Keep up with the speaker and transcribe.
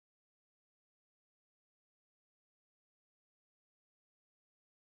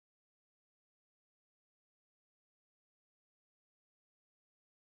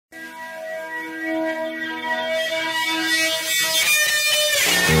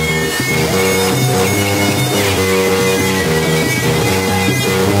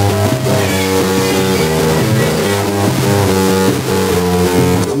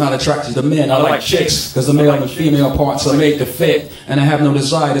attracted to men, I like chicks, cause the male and female parts are made to fit. And I have no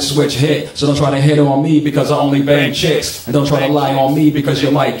desire to switch hit, so don't try to hit on me because I only bang chicks. And don't try to lie on me because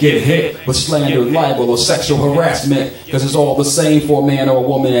you might get hit with slander, libel, or sexual harassment. Cause it's all the same for a man or a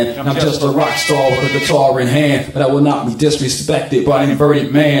woman. I'm just a rock star with a guitar in hand, but I will not be disrespected by an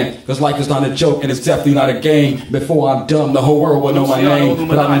inverted man. Cause life is not a joke and it's definitely not a game. Before I'm done, the whole world will know my name.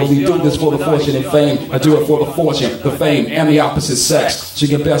 But I don't really do this for the fortune and fame. I do it for the fortune, the fame, and the opposite sex. So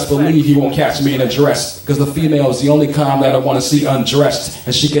you can best believe you won't catch me in a dress. Cause the female is the only kind that I want to see undressed.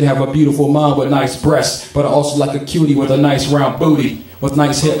 And she can have a beautiful mind with nice breasts, but I also like a cutie with a nice round booty, with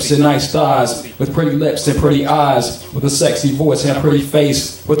nice hips and nice thighs, with pretty lips and pretty eyes, with a sexy voice and a pretty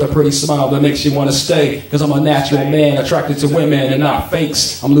face, with a pretty smile that makes you want to stay. Cause I'm a natural man attracted to women and not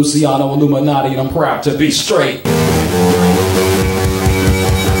fakes. I'm Luciano Illuminati and I'm proud to be straight.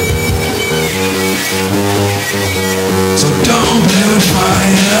 So don't play with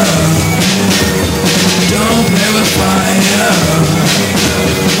fire. Don't play with fire.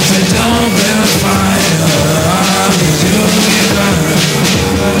 Say don't play with fire, 'cause you'll get burned.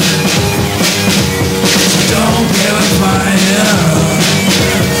 So don't play with fire.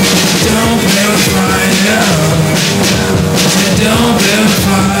 Don't play with fire. Say don't play with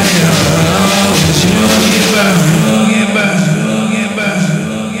fire, 'cause you'll get burned. You'll get burned. You'll get burned.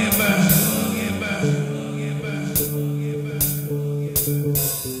 You'll get burned. You'll get burned. You'll get burned. You'll get burned.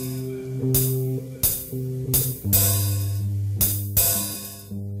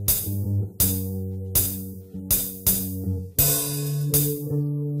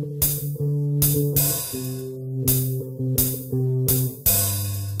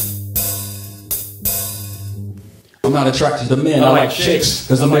 I'm not attracted to men, I like chicks,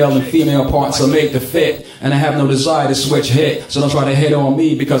 cause the male and female parts are made to fit. And I have no desire to switch hit, so don't try to hit on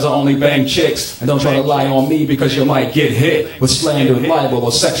me because I only bang chicks. And don't try to lie on me because you might get hit with slander, libel,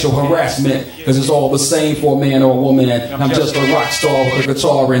 or sexual harassment. Cause it's all the same for a man or a woman. I'm just a rock star with a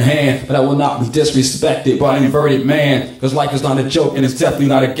guitar in hand, but I will not be disrespected by an inverted man. Cause life is not a joke and it's definitely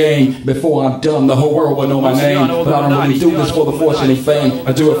not a game. Before I'm done, the whole world will know my name. But I don't really do this for the fortune and fame.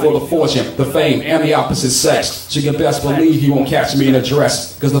 I do it for the fortune, the fame, and the opposite sex. So you can best believe you won't catch me in a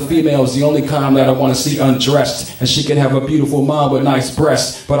dress. Cause the female is the only kind that I want to see undressed. And she can have a beautiful mind with nice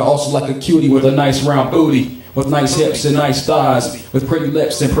breasts, but I also like a cutie with a nice round booty, with nice hips and nice thighs, with pretty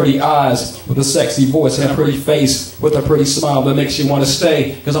lips and pretty eyes, with a sexy voice and a pretty face, with a pretty smile that makes you want to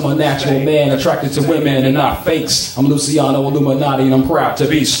stay. Cause I'm a natural man attracted to women and not fakes. I'm Luciano Illuminati and I'm proud to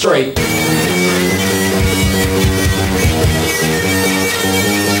be straight.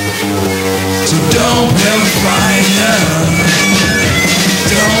 So don't play with fire.